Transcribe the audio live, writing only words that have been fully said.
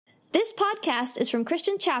This podcast is from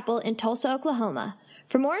Christian Chapel in Tulsa, Oklahoma.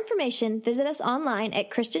 For more information, visit us online at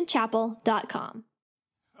christianchapel.com.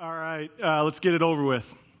 All right, let's get it over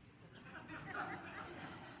with.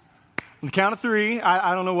 On the count of three,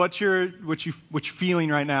 I don't know what you're feeling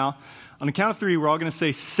right now. On the count of three, we're all going to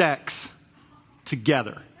say sex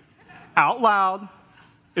together, out loud.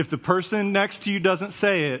 If the person next to you doesn't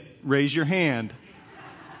say it, raise your hand.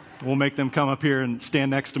 We'll make them come up here and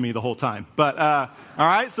stand next to me the whole time. But, all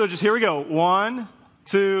right, so just here we go. 1,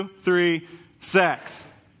 2, 3, sex.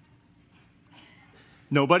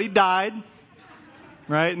 Nobody died,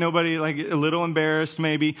 right? Nobody, like, a little embarrassed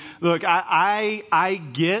maybe. Look, I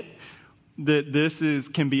get that this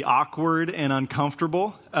can be awkward and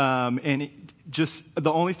uncomfortable. And just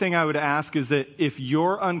the only thing I would ask is that if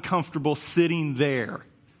you're uncomfortable sitting there,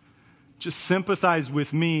 just sympathize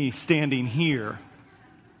with me standing here.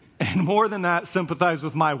 And more than that, sympathize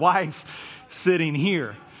with my wife sitting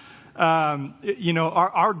here.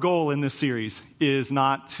 Our goal in this series is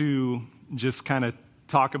not to just kind of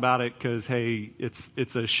talk about it because, hey,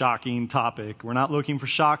 it's a shocking topic. We're not looking for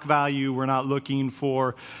shock value. We're not looking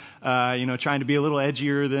for, trying to be a little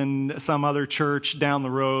edgier than some other church down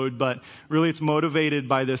the road. But really, it's motivated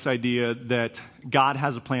by this idea that God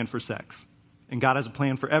has a plan for sex. And God has a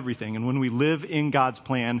plan for everything. And when we live in God's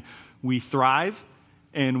plan, we thrive.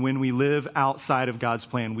 And when we live outside of God's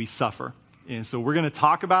plan, we suffer. And so we're going to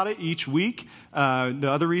talk about it each week. The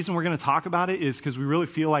other reason we're going to talk about it is because we really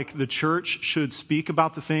feel like the church should speak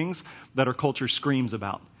about the things that our culture screams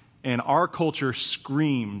about. And our culture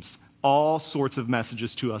screams all sorts of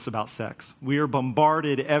messages to us about sex. We are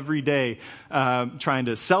bombarded every day trying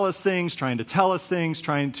to sell us things, trying to tell us things,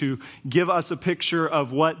 trying to give us a picture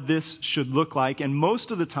of what this should look like. And most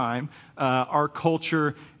of the time, our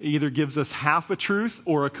culture either gives us half a truth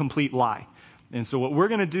or a complete lie. And so what we're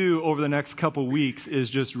going to do over the next couple weeks is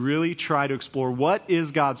just really try to explore what is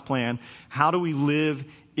God's plan, how do we live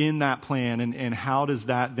in that plan, and how does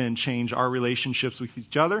that then change our relationships with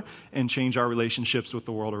each other and change our relationships with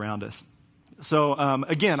the world around us. So,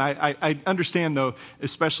 again, I understand, though,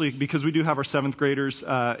 especially because we do have our 7th graders,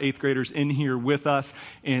 8th graders in here with us.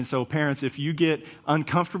 And so, parents, if you get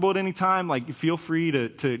uncomfortable at any time, like, feel free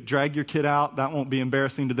to drag your kid out. That won't be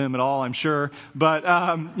embarrassing to them at all, I'm sure. But,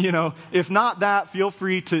 if not that, feel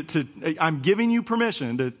free I'm giving you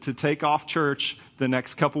permission to take off church the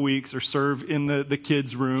next couple weeks or serve in the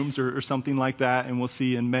kids' rooms or something like that, and we'll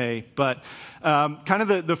see in May. But kind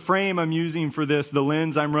of the frame I'm using for this, the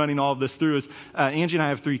lens I'm running all of this through is Angie and I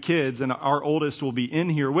have 3 kids, and our oldest will be in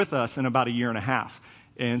here with us in about a year and a half.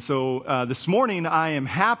 And so this morning, I am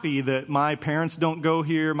happy that my parents don't go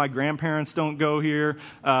here, my grandparents don't go here,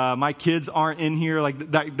 my kids aren't in here.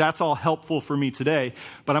 Like that's all helpful for me today.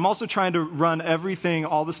 But I'm also trying to run everything,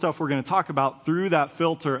 all the stuff we're going to talk about, through that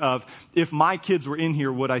filter of, if my kids were in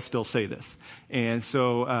here, would I still say this? And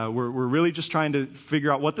so we're really just trying to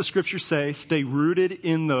figure out what the scriptures say, stay rooted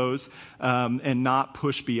in those, and not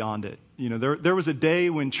push beyond it. You know, there was a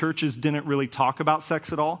day when churches didn't really talk about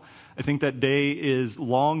sex at all. I think that day is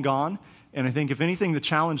long gone. And I think, if anything, the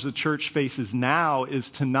challenge the church faces now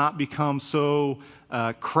is to not become so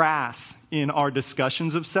crass in our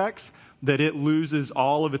discussions of sex that it loses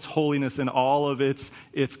all of its holiness and all of its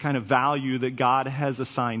kind of value that God has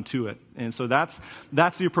assigned to it. And so that's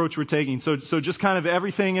the approach we're taking. So just kind of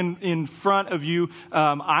everything in front of you.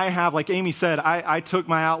 I have, like Amy said, I took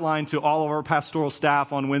my outline to all of our pastoral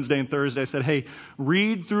staff on Wednesday and Thursday. I said, hey,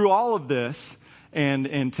 read through all of this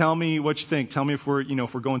and tell me what you think. Tell me if we're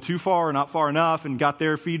going too far or not far enough, and got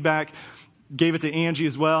their feedback. Gave it to Angie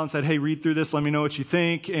as well and said, hey, read through this. Let me know what you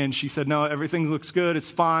think. And she said, no, everything looks good.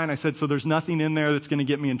 It's fine. I said, so there's nothing in there that's going to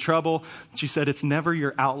get me in trouble. She said, it's never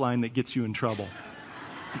your outline that gets you in trouble.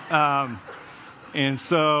 And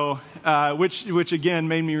so, which again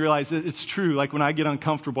made me realize it's true. Like, when I get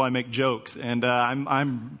uncomfortable, I make jokes, and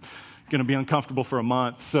I'm going to be uncomfortable for a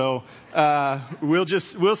month. So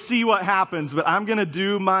we'll see what happens. But I'm going to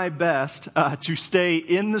do my best to stay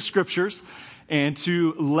in the scriptures and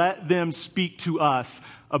to let them speak to us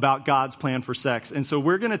about God's plan for sex. And so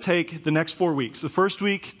we're going to take the next 4 weeks. The first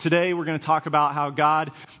week, today, we're going to talk about how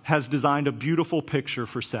God has designed a beautiful picture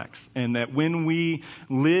for sex, and that when we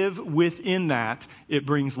live within that, it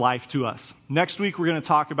brings life to us. Next week, we're going to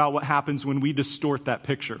talk about what happens when we distort that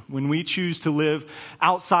picture. When we choose to live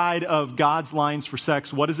outside of God's lines for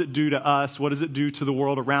sex, what does it do to us? What does it do to the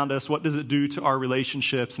world around us? What does it do to our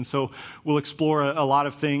relationships? And so we'll explore a lot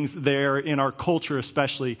of things there in our culture,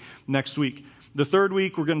 especially next week. The third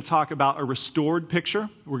week, we're going to talk about a restored picture.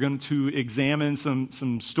 We're going to examine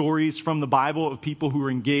some stories from the Bible of people who were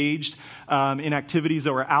engaged in activities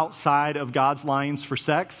that were outside of God's lines for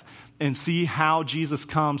sex, and see how Jesus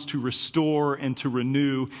comes to restore and to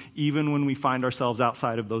renew even when we find ourselves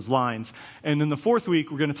outside of those lines. And then the fourth week,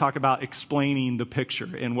 we're going to talk about explaining the picture.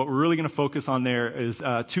 And what we're really going to focus on there is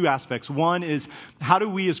two aspects. One is, how do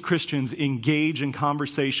we as Christians engage in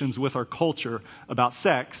conversations with our culture about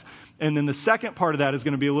sex? And then the second part of that is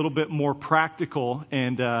going to be a little bit more practical,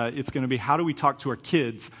 and it's going to be, how do we talk to our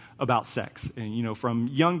kids about sex? And, from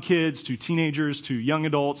young kids to teenagers to young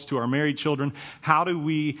adults to our married children, how do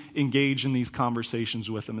we engage in these conversations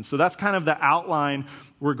with them? And so that's kind of the outline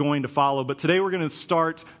we're going to follow. But today we're going to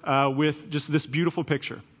start with just this beautiful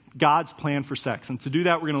picture, God's plan for sex. And to do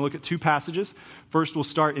that, we're going to look at two passages. First, we'll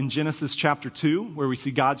start in Genesis chapter 2, where we see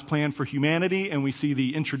God's plan for humanity, and we see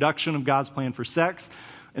the introduction of God's plan for sex.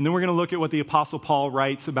 And then we're going to look at what the Apostle Paul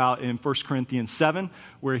writes about in 1 Corinthians 7,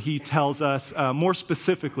 where he tells us more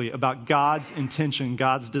specifically about God's intention,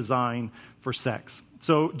 God's design for sex.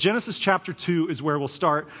 So Genesis chapter 2 is where we'll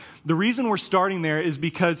start. The reason we're starting there is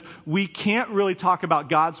because we can't really talk about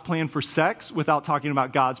God's plan for sex without talking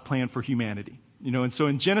about God's plan for humanity. And so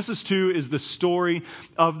in Genesis 2 is the story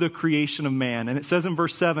of the creation of man. And it says in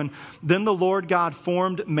verse 7, "Then the Lord God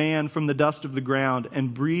formed man from the dust of the ground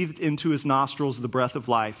and breathed into his nostrils the breath of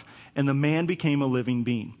life, and the man became a living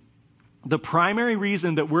being." The primary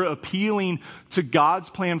reason that we're appealing to God's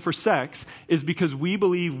plan for sex is because we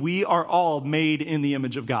believe we are all made in the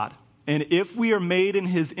image of God. And if we are made in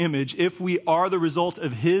his image, if we are the result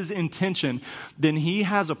of his intention, then he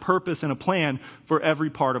has a purpose and a plan for every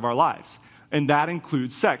part of our lives. And that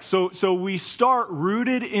includes sex. So we start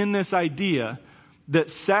rooted in this idea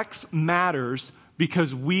that sex matters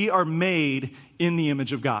because we are made in the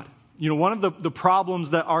image of God. One of the problems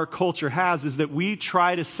that our culture has is that we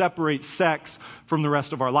try to separate sex from the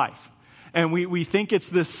rest of our life. And we think it's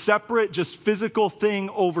this separate, just physical thing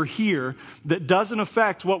over here that doesn't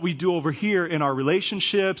affect what we do over here in our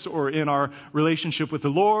relationships or in our relationship with the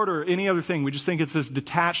Lord or any other thing. We just think it's this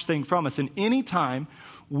detached thing from us. And anytime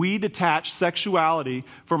we detach sexuality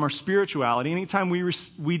from our spirituality, anytime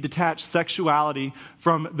we detach sexuality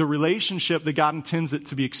from the relationship that God intends it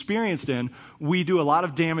to be experienced in, we do a lot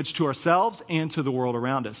of damage to ourselves and to the world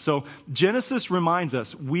around us. So Genesis reminds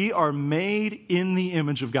us we are made in the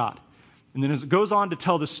image of God. And then as it goes on to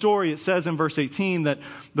tell the story, it says in verse 18 that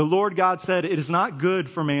the Lord God said, "It is not good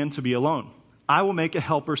for man to be alone. I will make a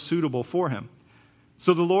helper suitable for him."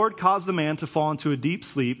 So the Lord caused the man to fall into a deep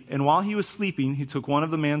sleep, and while he was sleeping, he took one of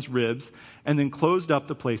the man's ribs and then closed up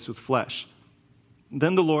the place with flesh.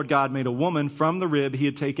 Then the Lord God made a woman from the rib he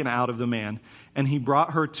had taken out of the man, and he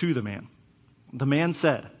brought her to the man. The man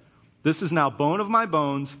said, "This is now bone of my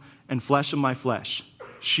bones and flesh of my flesh.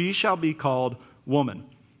 She shall be called woman,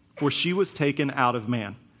 for she was taken out of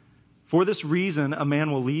man. For this reason, a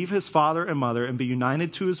man will leave his father and mother and be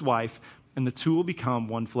united to his wife, and the two will become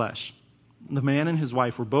one flesh." The man and his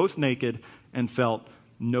wife were both naked and felt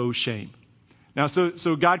no shame. Now,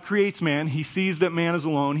 so God creates man. He sees that man is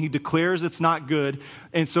alone. He declares it's not good.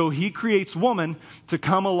 And so he creates woman to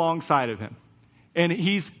come alongside of him. And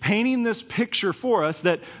he's painting this picture for us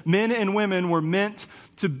that men and women were meant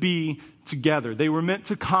to be together. They were meant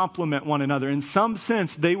to complement one another. In some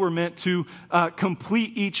sense, they were meant to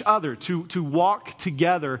complete each other, to walk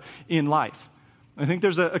together in life. I think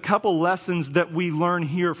there's a couple lessons that we learn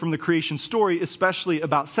here from the creation story, especially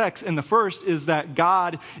about sex. And the first is that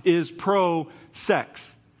God is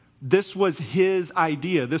pro-sex. This was his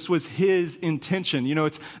idea. This was his intention.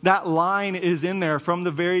 It's that line is in there from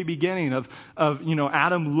the very beginning of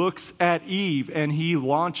Adam looks at Eve and he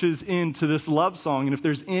launches into this love song. And if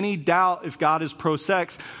there's any doubt if God is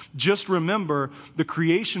pro-sex, just remember the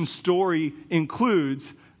creation story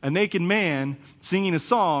includes a naked man singing a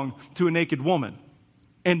song to a naked woman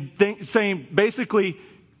and saying basically,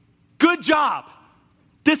 "Good job.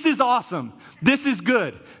 This is awesome. This is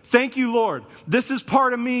good. Thank you, Lord. This is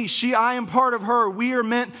part of me. I am part of her. We are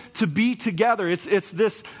meant to be together." It's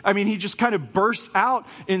this, he just kind of bursts out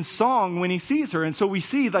in song when he sees her. And so we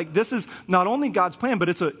see this is not only God's plan, but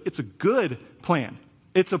it's a good plan.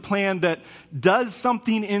 It's a plan that does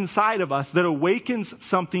something inside of us, that awakens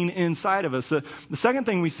something inside of us. The second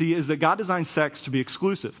thing we see is that God designed sex to be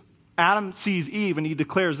exclusive. Adam sees Eve and he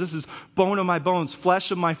declares, "This is bone of my bones, flesh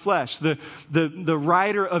of my flesh." The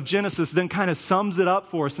writer of Genesis then kind of sums it up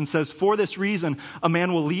for us and says, "For this reason, a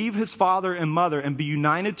man will leave his father and mother and be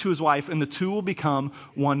united to his wife, and the two will become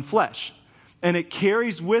one flesh." And it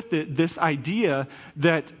carries with it this idea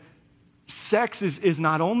that sex is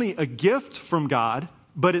not only a gift from God,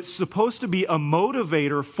 but it's supposed to be a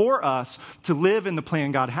motivator for us to live in the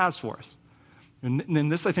plan God has for us.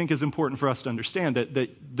 And this, I think, is important for us to understand, that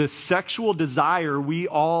the sexual desire we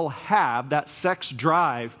all have, that sex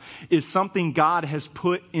drive, is something God has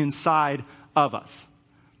put inside of us.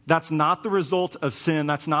 That's not the result of sin.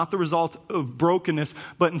 That's not the result of brokenness.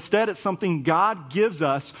 But instead, it's something God gives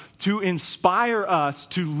us to inspire us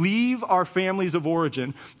to leave our families of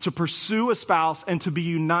origin, to pursue a spouse, and to be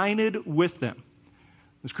united with them.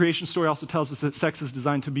 This creation story also tells us that sex is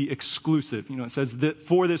designed to be exclusive. It says that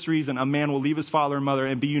for this reason, a man will leave his father and mother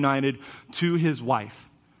and be united to his wife.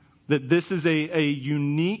 That this is a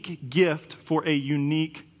unique gift for a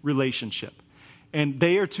unique relationship. And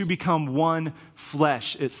they are to become one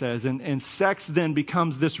flesh, it says. And sex then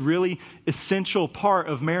becomes this really essential part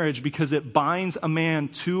of marriage because it binds a man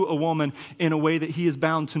to a woman in a way that he is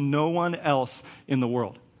bound to no one else in the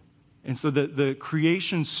world. And so the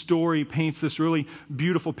creation story paints this really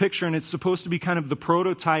beautiful picture, and it's supposed to be kind of the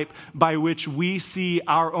prototype by which we see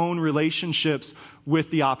our own relationships with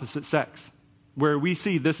the opposite sex. Where we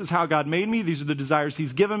see, this is how God made me, these are the desires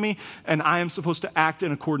he's given me, and I am supposed to act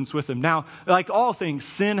in accordance with them. Now, like all things,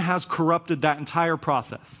 sin has corrupted that entire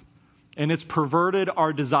process. And it's perverted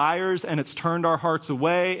our desires, and it's turned our hearts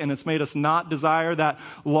away, and it's made us not desire that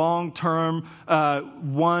long-term,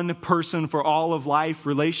 one person for all of life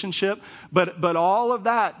relationship. But all of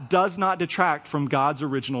that does not detract from God's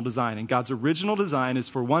original design. And God's original design is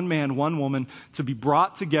for one man, one woman to be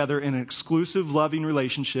brought together in an exclusive, loving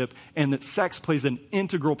relationship, and that sex plays an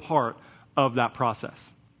integral part of that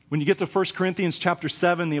process. When you get to 1 Corinthians chapter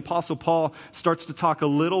 7, the Apostle Paul starts to talk a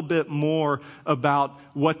little bit more about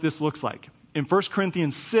what this looks like. In 1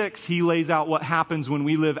 Corinthians 6, he lays out what happens when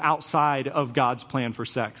we live outside of God's plan for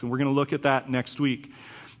sex. And we're going to look at that next week.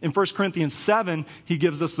 In 1 Corinthians 7, he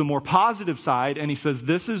gives us the more positive side, and he says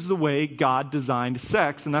this is the way God designed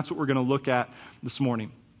sex, and that's what we're going to look at this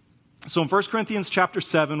morning. So in 1 Corinthians chapter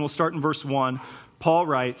 7, we'll start in verse 1. Paul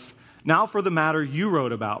writes, "Now for the matter you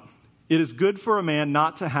wrote about. It is good for a man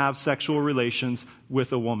not to have sexual relations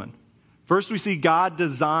with a woman." First, we see God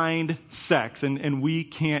designed sex, and we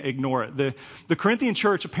can't ignore it. The Corinthian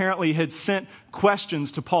church apparently had sent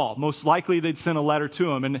questions to Paul. Most likely, they'd sent a letter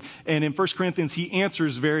to him. And in 1 Corinthians, he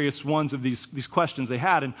answers various ones of these questions they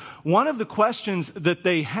had. And one of the questions that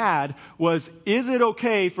they had was, is it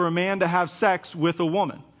okay for a man to have sex with a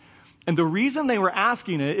woman? And the reason they were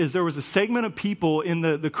asking it is there was a segment of people in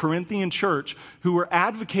the Corinthian church who were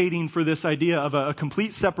advocating for this idea of a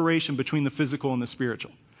complete separation between the physical and the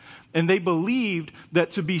spiritual. And they believed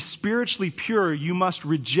that to be spiritually pure, you must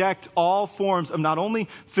reject all forms of not only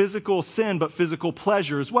physical sin, but physical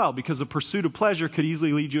pleasure as well, because the pursuit of pleasure could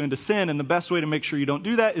easily lead you into sin. And the best way to make sure you don't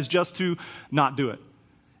do that is just to not do it.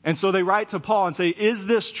 And so they write to Paul and say, is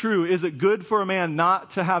this true? Is it good for a man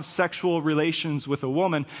not to have sexual relations with a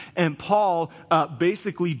woman? And Paul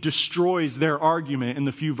basically destroys their argument in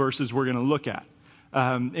the few verses we're going to look at.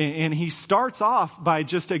 And he starts off by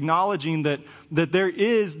just acknowledging that there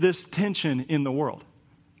is this tension in the world.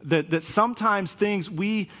 That sometimes things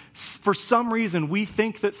for some reason, we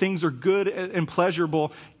think that things are good and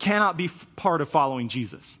pleasurable cannot be part of following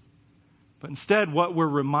Jesus. But instead, what we're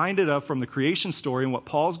reminded of from the creation story and what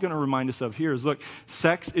Paul's going to remind us of here is, look,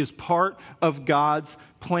 sex is part of God's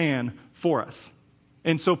plan for us.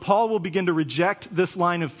 And so Paul will begin to reject this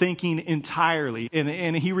line of thinking entirely.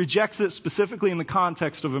 And he rejects it specifically in the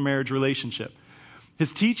context of a marriage relationship.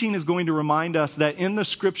 His teaching is going to remind us that in the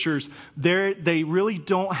scriptures, they really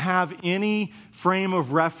don't have any frame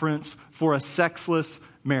of reference for a sexless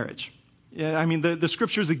marriage. Yeah, I mean, the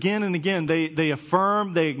scriptures again and again, they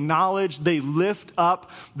affirm, they acknowledge, they lift up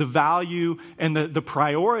the value and the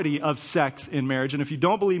priority of sex in marriage. And if you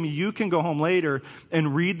don't believe me, you can go home later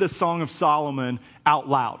and read the Song of Solomon out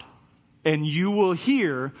loud. And you will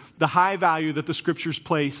hear the high value that the scriptures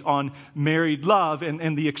place on married love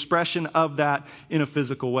and the expression of that in a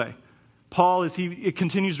physical way. Paul, as he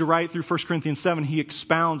continues to write through 1 Corinthians 7, he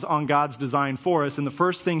expounds on God's design for us. And the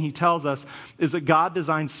first thing he tells us is that God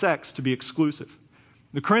designed sex to be exclusive.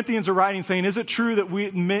 The Corinthians are writing saying, is it true that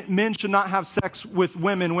men should not have sex with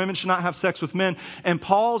women, women should not have sex with men? And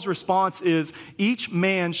Paul's response is, each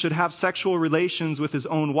man should have sexual relations with his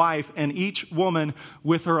own wife and each woman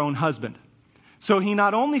with her own husband. So he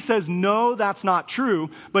not only says, no, that's not true,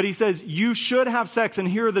 but he says, you should have sex, and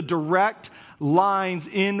here are the direct lines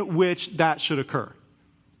in which that should occur.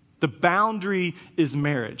 The boundary is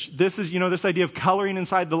marriage. This is, this idea of coloring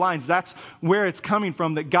inside the lines. That's where it's coming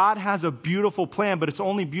from, that God has a beautiful plan, but it's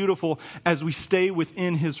only beautiful as we stay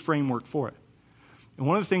within his framework for it. And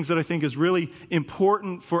one of the things that I think is really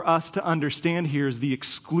important for us to understand here is the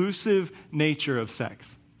exclusive nature of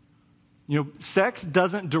sex. Sex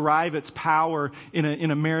doesn't derive its power in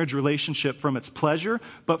a marriage relationship from its pleasure,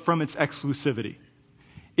 but from its exclusivity.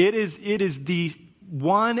 It is the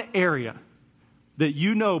one area that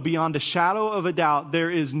beyond a shadow of a doubt,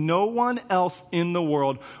 there is no one else in the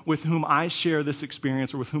world with whom I share this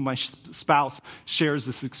experience or with whom my spouse shares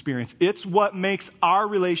this experience. It's what makes our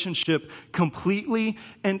relationship completely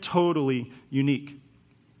and totally unique.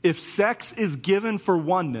 If sex is given for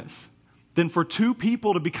oneness, then for two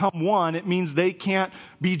people to become one, it means they can't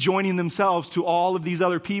be joining themselves to all of these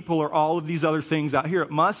other people or all of these other things out here.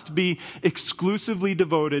 It must be exclusively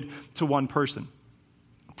devoted to one person.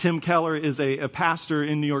 Tim Keller is a pastor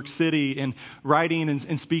in New York City, and writing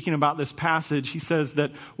and speaking about this passage, he says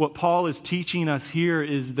that what Paul is teaching us here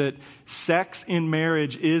is that sex in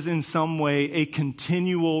marriage is in some way a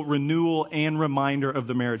continual renewal and reminder of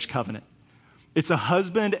the marriage covenant. It's a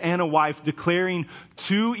husband and a wife declaring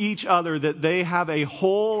to each other that they have a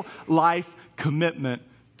whole life commitment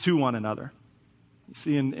to one another. You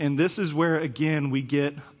see, and this is where, again, we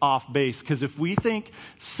get off base. Because if we think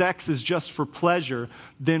sex is just for pleasure,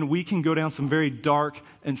 then we can go down some very dark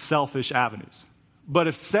and selfish avenues. But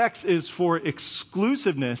if sex is for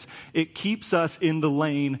exclusiveness, it keeps us in the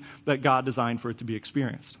lane that God designed for it to be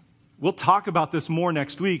experienced. We'll talk about this more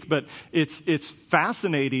next week, but it's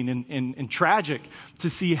fascinating and tragic to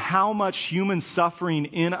see how much human suffering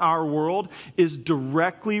in our world is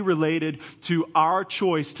directly related to our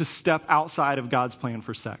choice to step outside of God's plan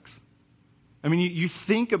for sex. I mean, you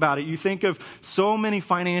think about it. You think of so many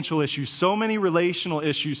financial issues, so many relational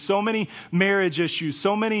issues, so many marriage issues,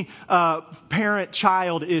 so many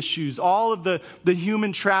parent-child issues, all of the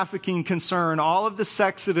human trafficking concern, all of the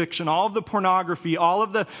sex addiction, all of the pornography, all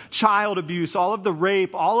of the child abuse, all of the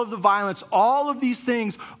rape, all of the violence. All of these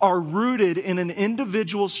things are rooted in an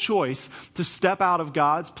individual's choice to step out of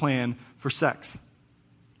God's plan for sex.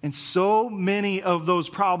 And so many of those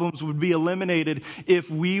problems would be eliminated if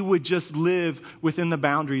we would just live within the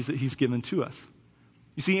boundaries that He's given to us.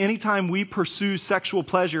 You see, anytime we pursue sexual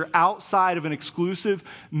pleasure outside of an exclusive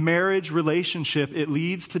marriage relationship, it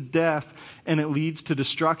leads to death and it leads to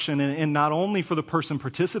destruction. And not only for the person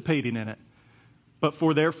participating in it, but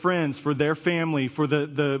for their friends, for their family, for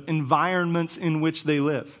the environments in which they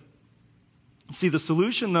live. See, the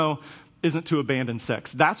solution, though, isn't to abandon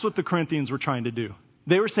sex. That's what the Corinthians were trying to do.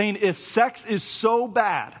 They were saying if sex is so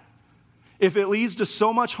bad, if it leads to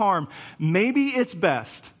so much harm, maybe it's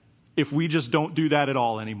best if we just don't do that at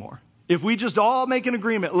all anymore. If we just all make an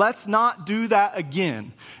agreement, let's not do that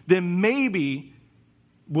again, then maybe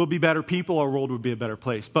we'll be better people, our world would be a better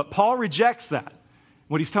place. But Paul rejects that.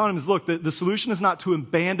 What he's telling them is, look, the solution is not to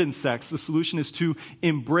abandon sex. The solution is to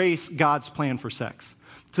embrace God's plan for sex,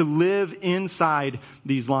 to live inside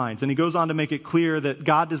these lines. And he goes on to make it clear that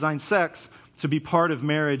God designed sex to be part of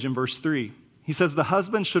marriage in verse 3. He says the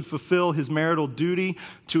husband should fulfill his marital duty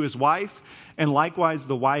to his wife, and likewise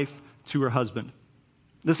the wife to her husband.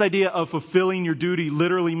 This idea of fulfilling your duty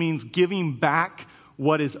literally means giving back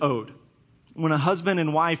what is owed. When a husband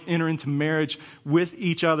and wife enter into marriage with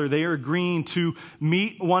each other, they are agreeing to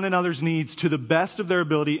meet one another's needs to the best of their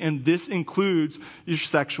ability, and this includes your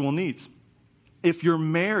sexual needs. If you're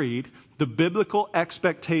married, the biblical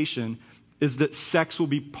expectation is that sex will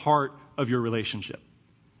be part of your relationship.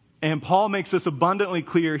 And Paul makes this abundantly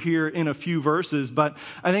clear here in a few verses, but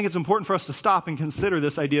I think it's important for us to stop and consider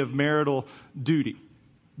this idea of marital duty,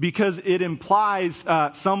 because it implies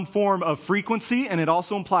some form of frequency, and it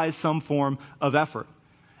also implies some form of effort.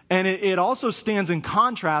 And it also stands in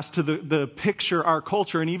contrast to the picture our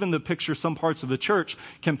culture and even the picture some parts of the church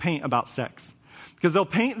can paint about sex. Because they'll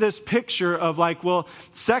paint this picture of like, well,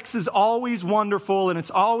 sex is always wonderful and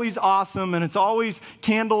it's always awesome and it's always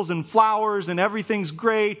candles and flowers and everything's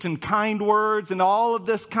great and kind words and all of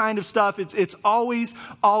this kind of stuff. It's always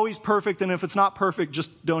perfect, and if it's not perfect,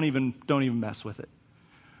 just don't even mess with it.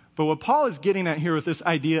 But what Paul is getting at here with this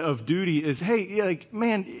idea of duty is, hey, like,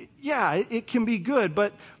 man, yeah, it can be good,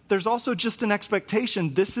 but there's also just an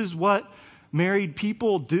expectation. This is what married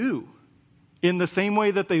people do. In the same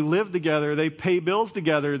way that they live together, they pay bills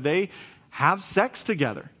together, they have sex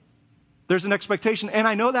together. There's an expectation. And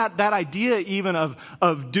I know that idea even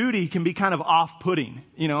of duty can be kind of off-putting.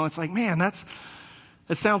 You know, it's like, man,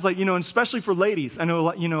 it sounds like, and especially for ladies. I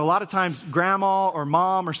know, a lot of times grandma or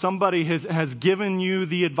mom or somebody has given you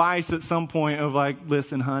the advice at some point of like,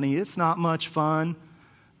 listen, honey, it's not much fun,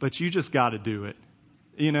 but you just got to do it.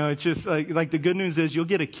 It's just like the good news is you'll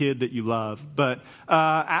get a kid that you love. But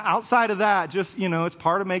outside of that, just, it's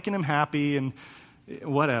part of making him happy. And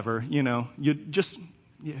whatever,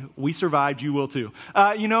 we survived, you will too.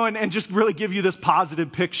 And just really give you this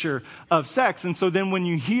positive picture of sex. And so then when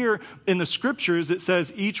you hear in the scriptures, it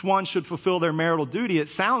says each one should fulfill their marital duty, it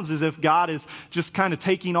sounds as if God is just kind of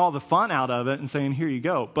taking all the fun out of it and saying, here you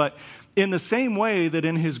go. But in the same way that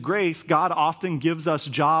in his grace, God often gives us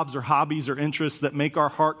jobs or hobbies or interests that make our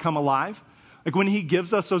heart come alive. Like when he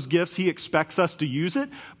gives us those gifts, he expects us to use it,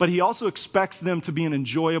 but he also expects them to be an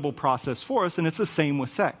enjoyable process for us, and it's the same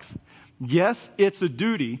with sex. Yes, it's a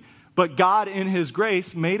duty, but God in his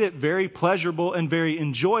grace made it very pleasurable and very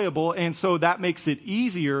enjoyable, and so that makes it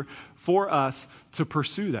easier for us to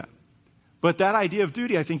pursue that. But that idea of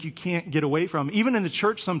duty, I think you can't get away from. Even in the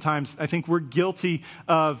church sometimes, I think we're guilty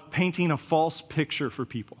of painting a false picture for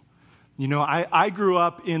people. I grew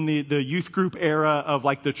up in the youth group era of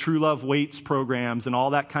like the True Love Waits programs and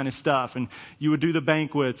all that kind of stuff. And you would do the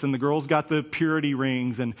banquets, and the girls got the purity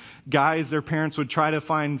rings, and guys, their parents would try to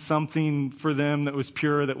find something for them that was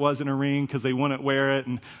pure that wasn't a ring because they wouldn't wear it.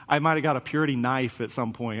 And I might have got a purity knife at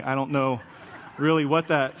some point. I don't know really what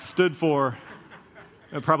that stood for.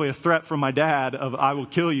 Probably a threat from my dad of I will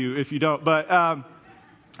kill you if you don't. But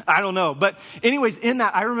I don't know. But anyways, in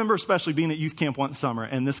that, I remember especially being at youth camp one summer,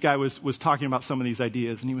 and this guy was talking about some of these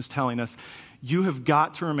ideas, and he was telling us, you have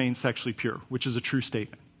got to remain sexually pure, which is a true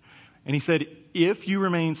statement. And he said, if you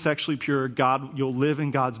remain sexually pure, you'll live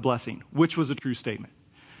in God's blessing, which was a true statement.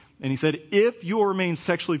 And he said, if you will remain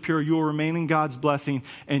sexually pure, you will remain in God's blessing,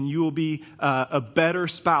 and you will be a better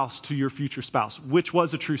spouse to your future spouse, which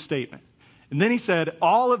was a true statement. And then he said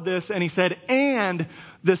all of this, and he said, and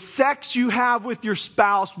the sex you have with your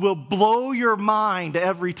spouse will blow your mind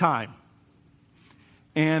every time.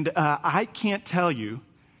 And I can't tell you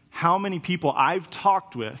how many people I've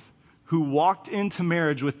talked with who walked into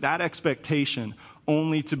marriage with that expectation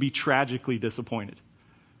only to be tragically disappointed.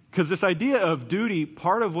 Because this idea of duty,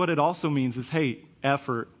 part of what it also means is, hey,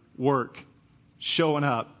 effort, work, showing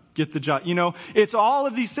up, get the job. It's all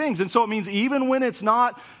of these things. And so it means even when it's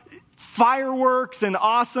not fireworks and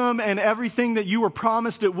awesome and everything that you were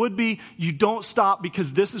promised it would be, you don't stop,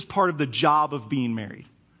 because this is part of the job of being married.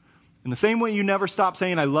 In the same way you never stop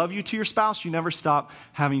saying I love you to your spouse, you never stop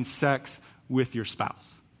having sex with your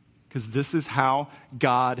spouse. Because this is how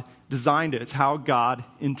God designed it. It's how God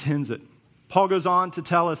intends it. Paul goes on to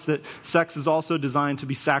tell us that sex is also designed to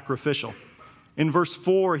be sacrificial. In verse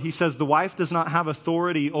 4, he says, the wife does not have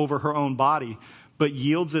authority over her own body, but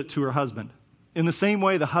yields it to her husband. In the same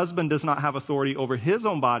way, the husband does not have authority over his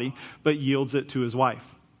own body, but yields it to his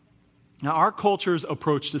wife. Now, our culture's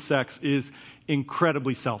approach to sex is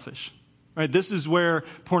incredibly selfish. Right? This is where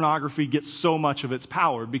pornography gets so much of its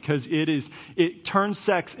power, because it turns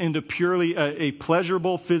sex into purely a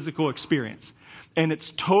pleasurable physical experience. And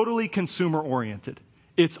it's totally consumer-oriented.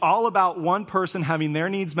 It's all about one person having their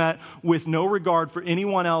needs met with no regard for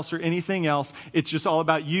anyone else or anything else. It's just all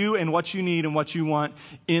about you and what you need and what you want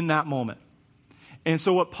in that moment. And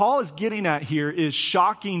so what Paul is getting at here is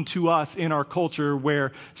shocking to us in our culture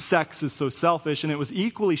where sex is so selfish, and it was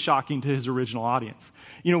equally shocking to his original audience.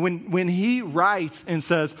 When he writes and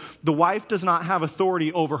says, the wife does not have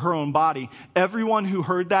authority over her own body, everyone who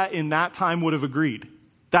heard that in that time would have agreed.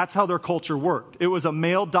 That's how their culture worked. It was a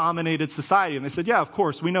male-dominated society, and they said, yeah, of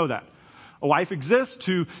course, we know that. A wife exists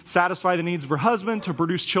to satisfy the needs of her husband, to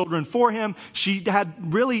produce children for him. She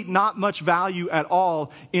had really not much value at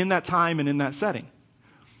all in that time and in that setting.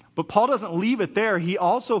 But Paul doesn't leave it there. He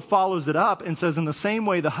also follows it up and says, in the same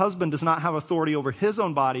way, the husband does not have authority over his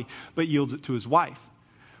own body, but yields it to his wife.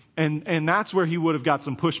 And that's where he would have got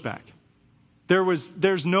some pushback.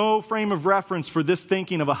 There's no frame of reference for this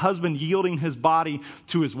thinking of a husband yielding his body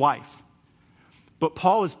to his wife. But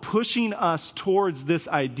Paul is pushing us towards this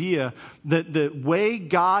idea that the way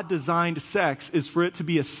God designed sex is for it to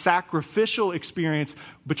be a sacrificial experience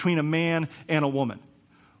between a man and a woman,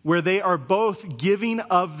 where they are both giving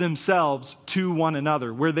of themselves to one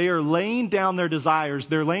another, where they are laying down their desires.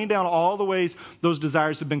 They're laying down all the ways those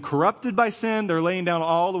desires have been corrupted by sin. They're laying down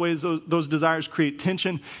all the ways those desires create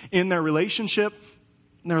tension in their relationship.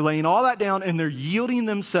 And they're laying all that down, and they're yielding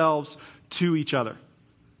themselves to each other.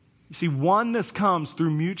 You see, oneness comes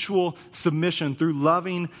through mutual submission, through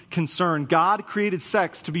loving concern. God created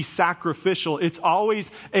sex to be sacrificial. It's always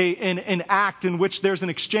an act in which there's an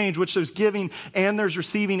exchange, which there's giving and there's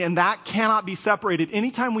receiving, and that cannot be separated.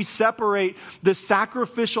 Anytime we separate the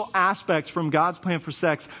sacrificial aspect from God's plan for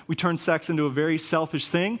sex, we turn sex into a very selfish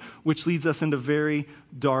thing, which leads us into very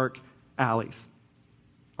dark alleys.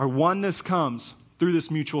 Our oneness comes through this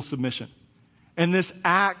mutual submission. And this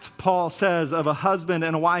act, Paul says, of a husband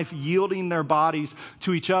and a wife yielding their bodies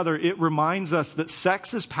to each other, it reminds us that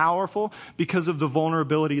sex is powerful because of the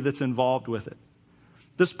vulnerability that's involved with it.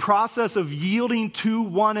 This process of yielding to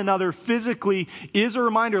one another physically is a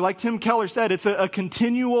reminder, like Tim Keller said, it's a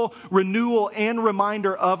continual renewal and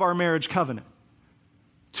reminder of our marriage covenant.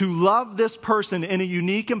 To love this person in a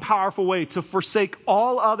unique and powerful way, to forsake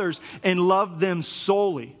all others and love them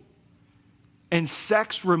solely. And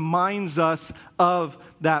sex reminds us of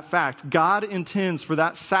that fact. God intends for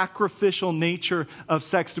that sacrificial nature of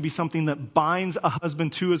sex to be something that binds a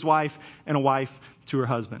husband to his wife and a wife to her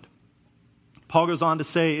husband. Paul goes on to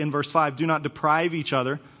say in verse 5, do not deprive each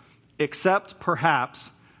other, except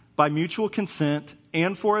perhaps by mutual consent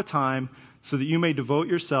and for a time, so that you may devote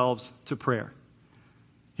yourselves to prayer.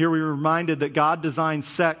 Here we are reminded that God designed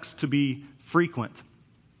sex to be frequent.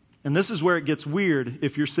 And this is where it gets weird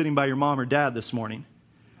if you're sitting by your mom or dad this morning.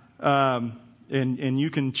 And you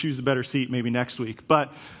can choose a better seat maybe next week.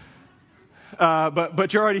 But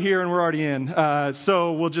you're already here and we're already in.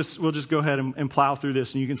 So we'll just go ahead and plow through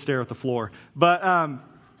this and you can stare at the floor. But,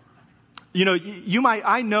 you might,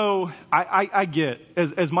 I get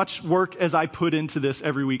as much work as I put into this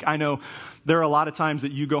every week. I know there are a lot of times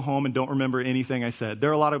that you go home and don't remember anything I said.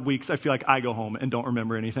 There are a lot of weeks I feel like I go home and don't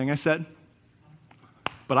remember anything I said.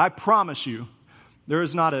 But I promise you, there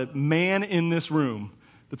is not a man in this room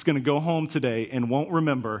that's going to go home today and won't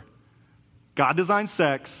remember God designed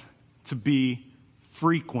sex to be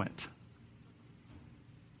frequent.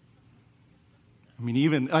 I mean,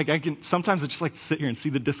 even like sometimes I just like to sit here and see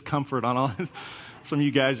the discomfort on all. Some of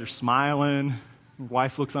you guys are smiling. Your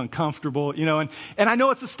wife looks uncomfortable, and I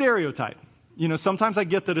know it's a stereotype. Sometimes I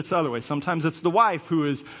get that it's the other way. Sometimes it's the wife who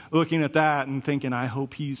is looking at that and thinking, I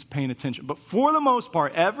hope he's paying attention. But for the most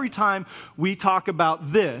part, every time we talk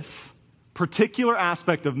about this particular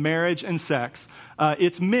aspect of marriage and sex,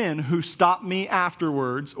 it's men who stop me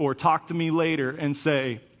afterwards or talk to me later and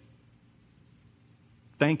say,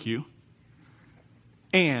 thank you.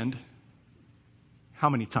 And how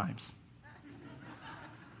many times?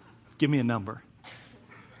 Give me a number.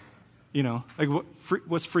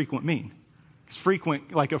 What's frequent mean? Is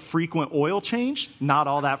frequent like a frequent oil change? Not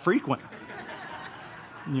all that frequent.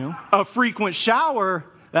 A frequent shower,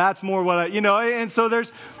 that's more what and so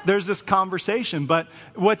there's this conversation. But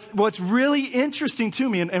what's really interesting to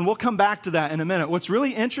me, and we'll come back to that in a minute. What's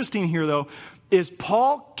really interesting here, though, is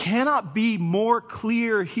Paul cannot be more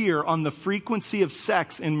clear here on the frequency of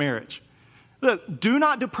sex in marriage. Look, do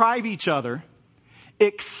not deprive each other,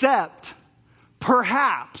 except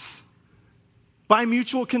perhaps by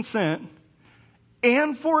mutual consent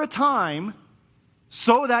and for a time,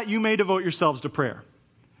 so that you may devote yourselves to prayer.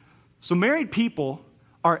 So married people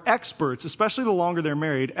are experts, especially the longer they're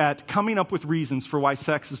married, at coming up with reasons for why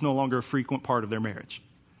sex is no longer a frequent part of their marriage.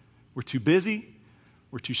 We're too busy.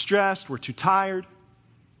 We're too stressed. We're too tired.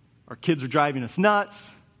 Our kids are driving us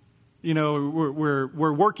nuts.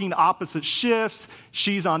 We're working opposite shifts.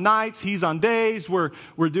 She's on nights. He's on days. We're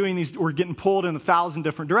getting pulled in 1,000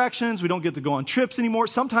 different directions. We don't get to go on trips anymore.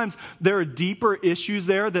 Sometimes there are deeper issues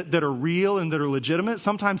there that are real and that are legitimate.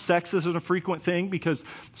 Sometimes sex isn't a frequent thing because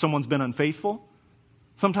someone's been unfaithful.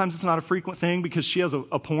 Sometimes it's not a frequent thing because she has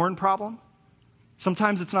a porn problem.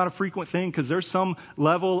 Sometimes it's not a frequent thing because there's some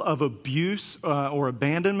level of abuse or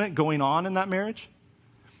abandonment going on in that marriage.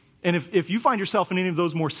 And if you find yourself in any of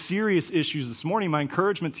those more serious issues this morning, my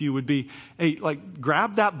encouragement to you would be, hey,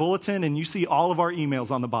 grab that bulletin and you see all of our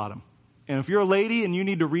emails on the bottom. And if you're a lady and you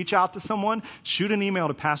need to reach out to someone, shoot an email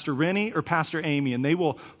to Pastor Rennie or Pastor Amy, and they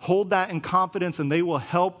will hold that in confidence and they will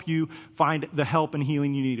help you find the help and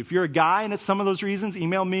healing you need. If you're a guy and it's some of those reasons,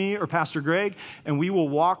 email me or Pastor Greg, and we will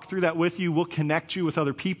walk through that with you. We'll connect you with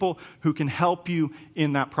other people who can help you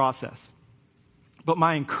in that process. But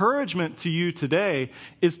my encouragement to you today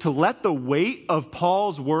is to let the weight of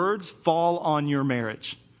Paul's words fall on your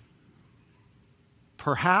marriage.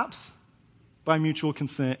 Perhaps by mutual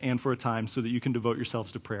consent and for a time so that you can devote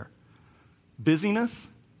yourselves to prayer. Busyness,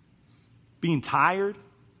 being tired,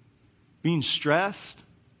 being stressed,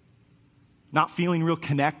 not feeling real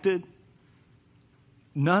connected.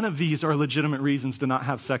 None of these are legitimate reasons to not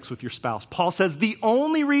have sex with your spouse. Paul says the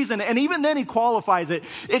only reason, and even then he qualifies it,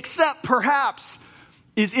 except perhaps,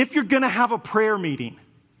 is if you're going to have a prayer meeting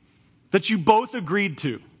that you both agreed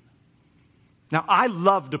to. Now, I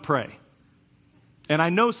love to pray, and I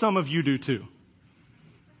know some of you do too.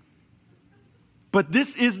 But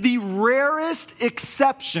this is the rarest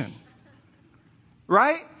exception,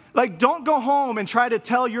 right? Like, don't go home and try to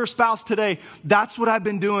tell your spouse today, that's what I've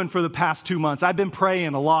been doing for the past 2 months. I've been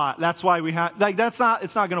praying a lot. That's why it's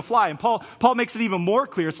not going to fly. And Paul makes it even more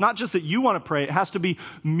clear. It's not just that you want to pray. It has to be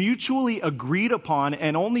mutually agreed upon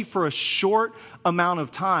and only for a short amount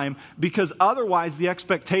of time, because otherwise the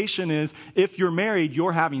expectation is if you're married,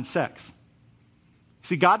 you're having sex.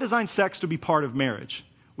 See, God designed sex to be part of marriage,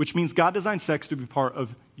 which means God designed sex to be part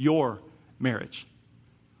of your marriage.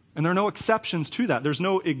 And there are no exceptions to that. There's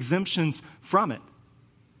no exemptions from it.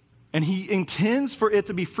 And he intends for it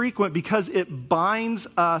to be frequent because it binds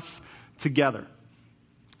us together.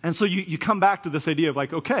 And so you come back to this idea of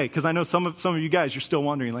like, okay, because I know some of you guys, you're still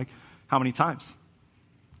wondering, like, how many times?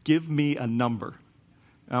 Give me a number.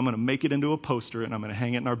 I'm going to make it into a poster and I'm going to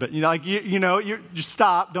hang it in our bed. You just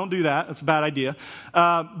stop. Don't do that. That's a bad idea.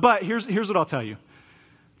 But here's what I'll tell you.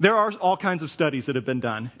 There are all kinds of studies that have been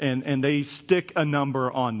done, and they stick a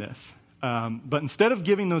number on this. But instead of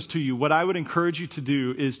giving those to you, what I would encourage you to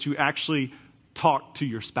do is to actually talk to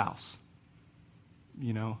your spouse,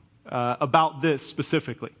 about this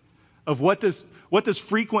specifically, of what does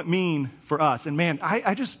frequent mean for us. And man,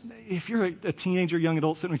 I just, if you're a teenager, young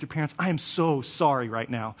adult sitting with your parents, I am so sorry right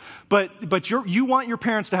now. But you want your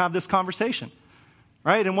parents to have this conversation.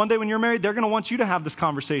 Right? And one day when you're married, they're going to want you to have this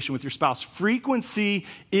conversation with your spouse. Frequency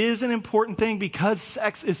is an important thing because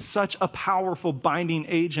sex is such a powerful binding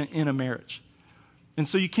agent in a marriage. And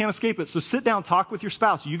so you can't escape it. So sit down, talk with your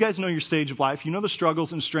spouse. You guys know your stage of life. You know the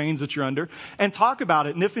struggles and strains that you're under. And talk about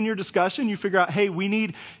it. And if in your discussion you figure out, hey, we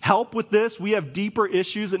need help with this, we have deeper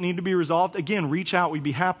issues that need to be resolved, again, reach out. We'd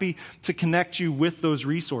be happy to connect you with those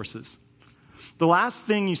resources. The last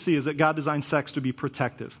thing you see is that God designed sex to be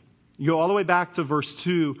protective. You go all the way back to verse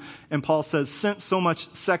 2, and Paul says, since so much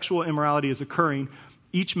sexual immorality is occurring,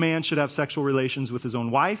 each man should have sexual relations with his own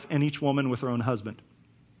wife and each woman with her own husband.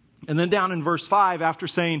 And then down in verse 5, after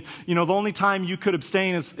saying, the only time you could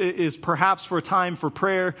abstain is perhaps for a time for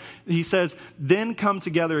prayer, he says, then come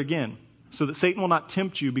together again, so that Satan will not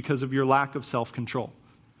tempt you because of your lack of self-control.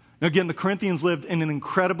 Now again, the Corinthians lived in an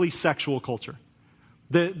incredibly sexual culture.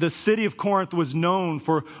 The city of Corinth was known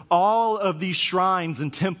for all of these shrines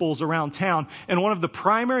and temples around town. And one of the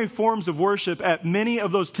primary forms of worship at many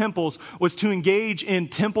of those temples was to engage in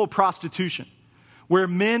temple prostitution, where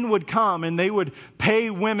men would come and they would pay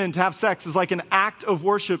women to have sex as like an act of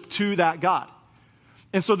worship to that god.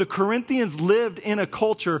 And so the Corinthians lived in a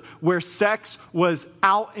culture where sex was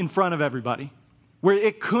out in front of everybody, where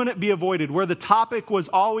it couldn't be avoided, where the topic was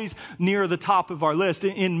always near the top of our list.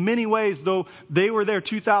 In many ways, though they were there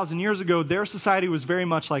 2,000 years ago, their society was very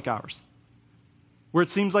much like ours, where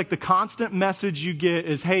it seems like the constant message you get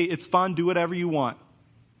is, hey, it's fun, do whatever you want.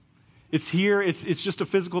 It's here, it's just a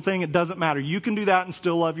physical thing, it doesn't matter. You can do that and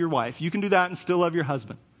still love your wife. You can do that and still love your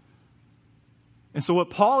husband. And so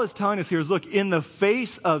what Paul is telling us here is, look, in the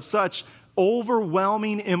face of such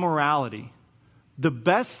overwhelming immorality, the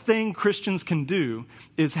best thing Christians can do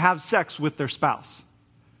is have sex with their spouse.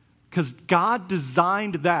 Because God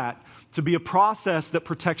designed that to be a process that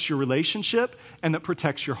protects your relationship and that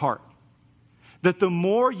protects your heart. That the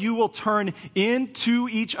more you will turn into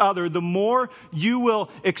each other, the more you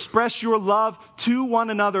will express your love to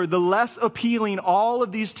one another, the less appealing all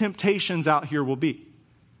of these temptations out here will be.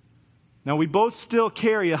 Now, we both still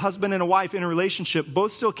carry, a husband and a wife in a relationship,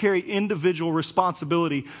 both still carry individual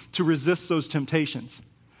responsibility to resist those temptations.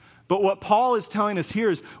 But what Paul is telling us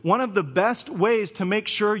here is one of the best ways to make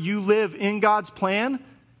sure you live in God's plan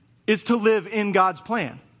is to live in God's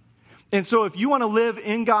plan. And so if you want to live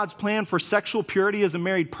in God's plan for sexual purity as a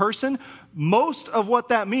married person, most of what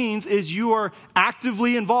that means is you are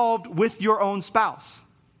actively involved with your own spouse.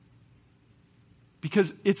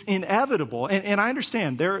 Because it's inevitable. And I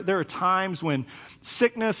understand there are times when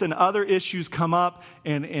sickness and other issues come up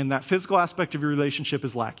and that physical aspect of your relationship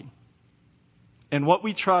is lacking. And what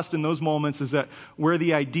we trust in those moments is that where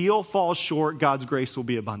the ideal falls short, God's grace will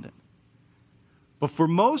be abundant. But for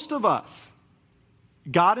most of us,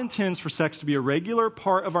 God intends for sex to be a regular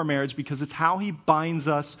part of our marriage because it's how he binds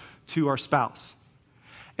us to our spouse.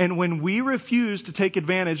 And when we refuse to take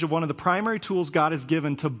advantage of one of the primary tools God has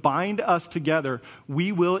given to bind us together,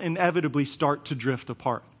 we will inevitably start to drift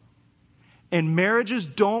apart. And marriages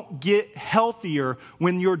don't get healthier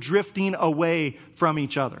when you're drifting away from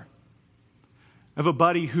each other. I have a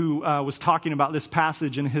buddy who was talking about this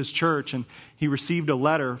passage in his church, and he received an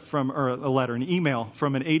email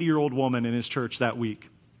from an 80-year-old woman in his church that week.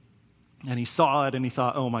 And he saw it and he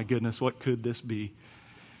thought, oh my goodness, what could this be?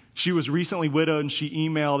 She was recently widowed, and she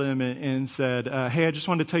emailed him and said, hey, I just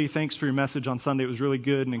wanted to tell you thanks for your message on Sunday. It was really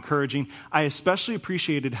good and encouraging. I especially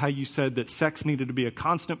appreciated how you said that sex needed to be a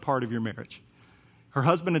constant part of your marriage. Her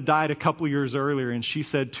husband had died a couple years earlier, and she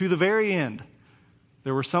said, to the very end,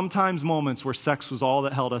 there were sometimes moments where sex was all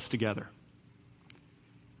that held us together.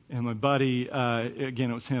 And my buddy,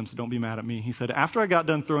 again, it was him, so don't be mad at me. He said, after I got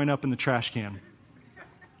done throwing up in the trash can,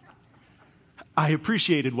 I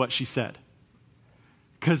appreciated what she said.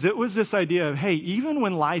 Because it was this idea of, hey, even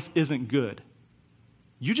when life isn't good,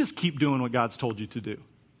 you just keep doing what God's told you to do.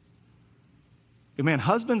 And man,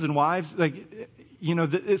 husbands and wives,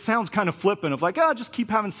 it sounds kind of flippant of like, just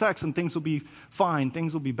keep having sex and things will be fine,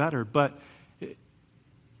 things will be better. But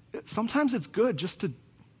sometimes it's good just to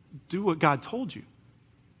do what God told you.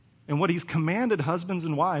 And what he's commanded husbands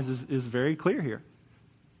and wives is very clear here.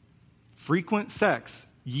 Frequent sex,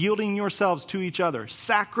 yielding yourselves to each other,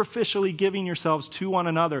 sacrificially giving yourselves to one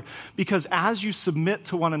another. Because as you submit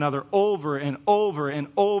to one another over and over and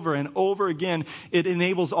over and over again, it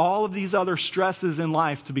enables all of these other stresses in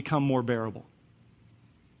life to become more bearable.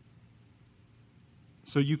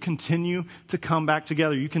 So you continue to come back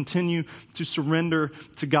together. You continue to surrender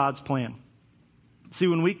to God's plan. See,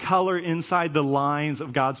 when we color inside the lines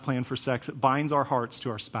of God's plan for sex, it binds our hearts to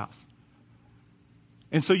our spouse.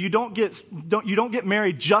 And so you don't get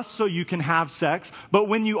married just so you can have sex, but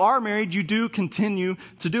when you are married, you do continue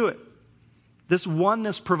to do it. This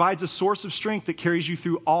oneness provides a source of strength that carries you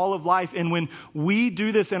through all of life. And when we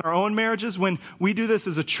do this in our own marriages, when we do this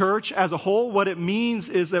as a church as a whole, what it means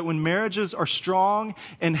is that when marriages are strong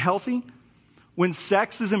and healthy, when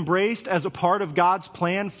sex is embraced as a part of God's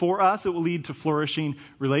plan for us, it will lead to flourishing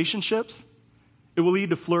relationships. It will lead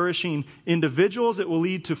to flourishing individuals. It will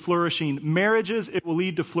lead to flourishing marriages. It will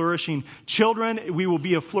lead to flourishing children. We will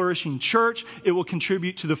be a flourishing church. It will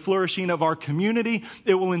contribute to the flourishing of our community.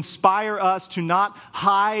 It will inspire us to not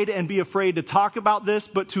hide and be afraid to talk about this,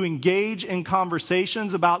 but to engage in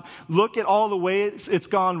conversations about, look at all the ways it's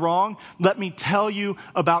gone wrong. Let me tell you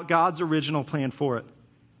about God's original plan for it.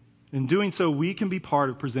 In doing so, we can be part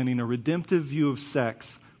of presenting a redemptive view of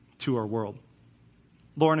sex to our world.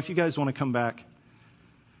 Lauren, if you guys want to come back.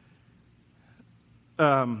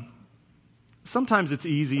 Sometimes it's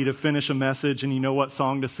easy to finish a message and you know what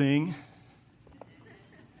song to sing.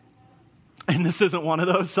 And this isn't one of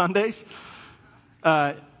those Sundays.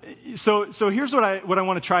 So here's what I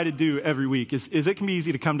want to try to do every week is it can be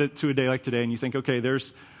easy to come to a day like today and you think, okay,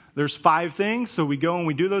 there's 5 things, so we go and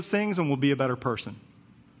we do those things and we'll be a better person.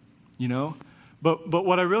 You know? But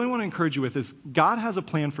what I really want to encourage you with is God has a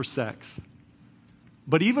plan for sex.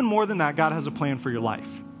 But even more than that, God has a plan for your life.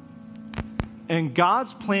 And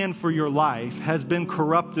God's plan for your life has been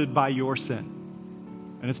corrupted by your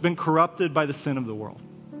sin. And it's been corrupted by the sin of the world.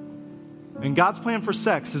 And God's plan for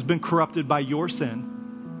sex has been corrupted by your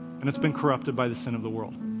sin. And it's been corrupted by the sin of the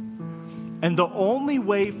world. And the only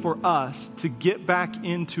way for us to get back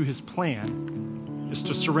into his plan is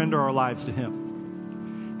to surrender our lives to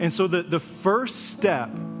him. And so the first step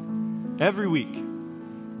every week,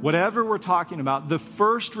 whatever we're talking about, the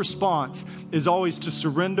first response is always to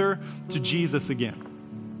surrender to Jesus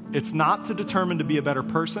again. It's not to determine to be a better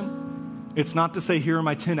person. It's not to say, here are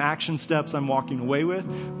my 10 action steps I'm walking away with.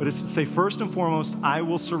 But it's to say, first and foremost, I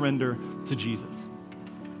will surrender to Jesus.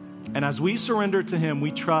 And as we surrender to him,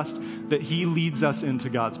 we trust that he leads us into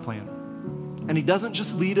God's plan. And he doesn't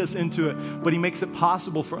just lead us into it, but he makes it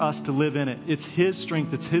possible for us to live in it. It's his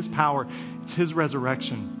strength, it's his power, it's his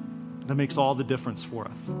resurrection that makes all the difference for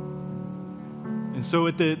us. And so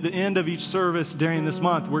at the end of each service during this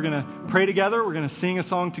month, we're going to pray together. We're going to sing a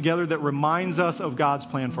song together that reminds us of God's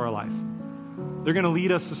plan for our life. They're going to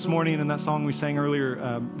lead us this morning in that song we sang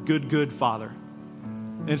earlier, Good, Good Father.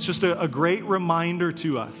 And it's just a great reminder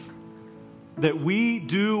to us that we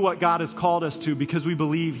do what God has called us to because we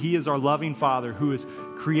believe he is our loving Father who has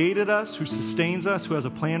created us, who sustains us, who has a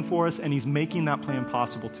plan for us, and he's making that plan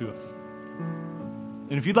possible to us.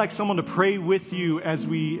 And if you'd like someone to pray with you as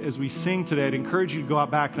we sing today, I'd encourage you to go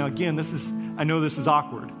out back. Now, again, I know this is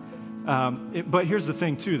awkward. But here's the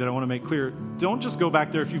thing, too, that I want to make clear. Don't just go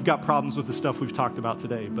back there if you've got problems with the stuff we've talked about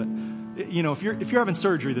today. But, you know, if you're having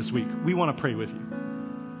surgery this week, we want to pray with you.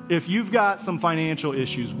 If you've got some financial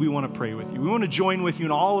issues, we want to pray with you. We want to join with you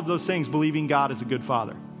in all of those things, believing God is a good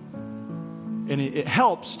Father. And it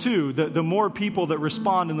helps, too. The more people that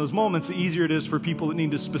respond in those moments, the easier it is for people that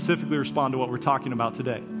need to specifically respond to what we're talking about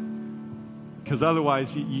today. Because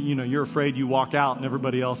otherwise, you're afraid you walk out and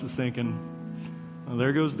everybody else is thinking, well,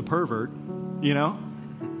 there goes the pervert, you know?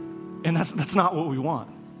 And that's not what we want.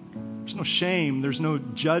 There's no shame. There's no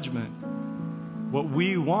judgment. What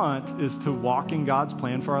we want is to walk in God's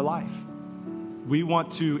plan for our life. We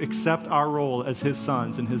want to accept our role as his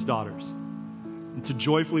sons and his daughters. and to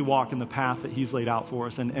joyfully walk in the path that he's laid out for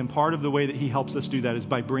us. And part of the way that he helps us do that is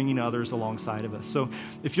by bringing others alongside of us. So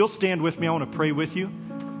if you'll stand with me, I want to pray with you.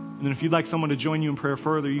 And then if you'd like someone to join you in prayer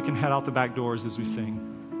further, you can head out the back doors as we sing.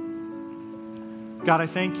 God, I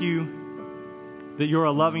thank you that you're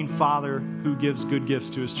a loving Father who gives good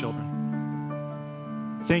gifts to his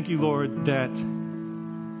children. Thank you, Lord, that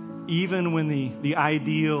even when the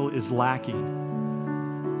ideal is lacking,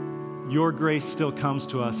 your grace still comes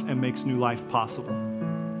to us and makes new life possible.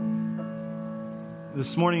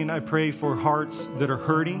 This morning, I pray for hearts that are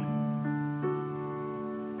hurting.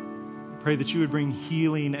 I pray that you would bring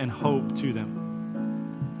healing and hope to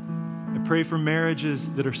them. I pray for marriages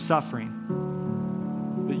that are suffering,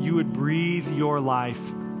 that you would breathe your life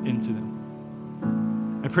into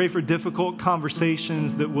them. I pray for difficult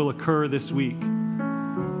conversations that will occur this week,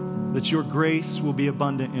 that your grace will be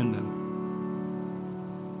abundant in them.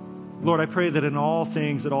 Lord, I pray that in all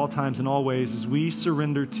things, at all times, in all ways, as we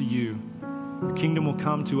surrender to you, your kingdom will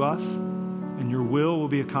come to us and your will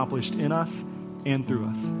be accomplished in us and through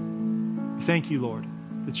us. We thank you, Lord,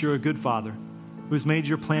 that you're a good Father who has made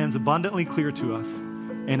your plans abundantly clear to us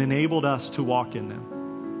and enabled us to walk in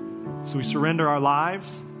them. So we surrender our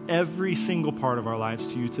lives, every single part of our lives,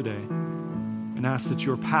 to you today and ask that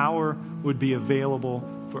your power would be available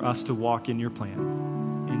for us to walk in your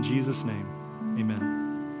plan. In Jesus' name, amen.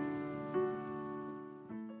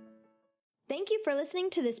 Thank you for listening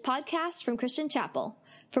to this podcast from Christian Chapel.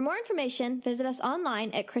 For more information, visit us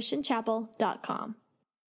online at christianchapel.com.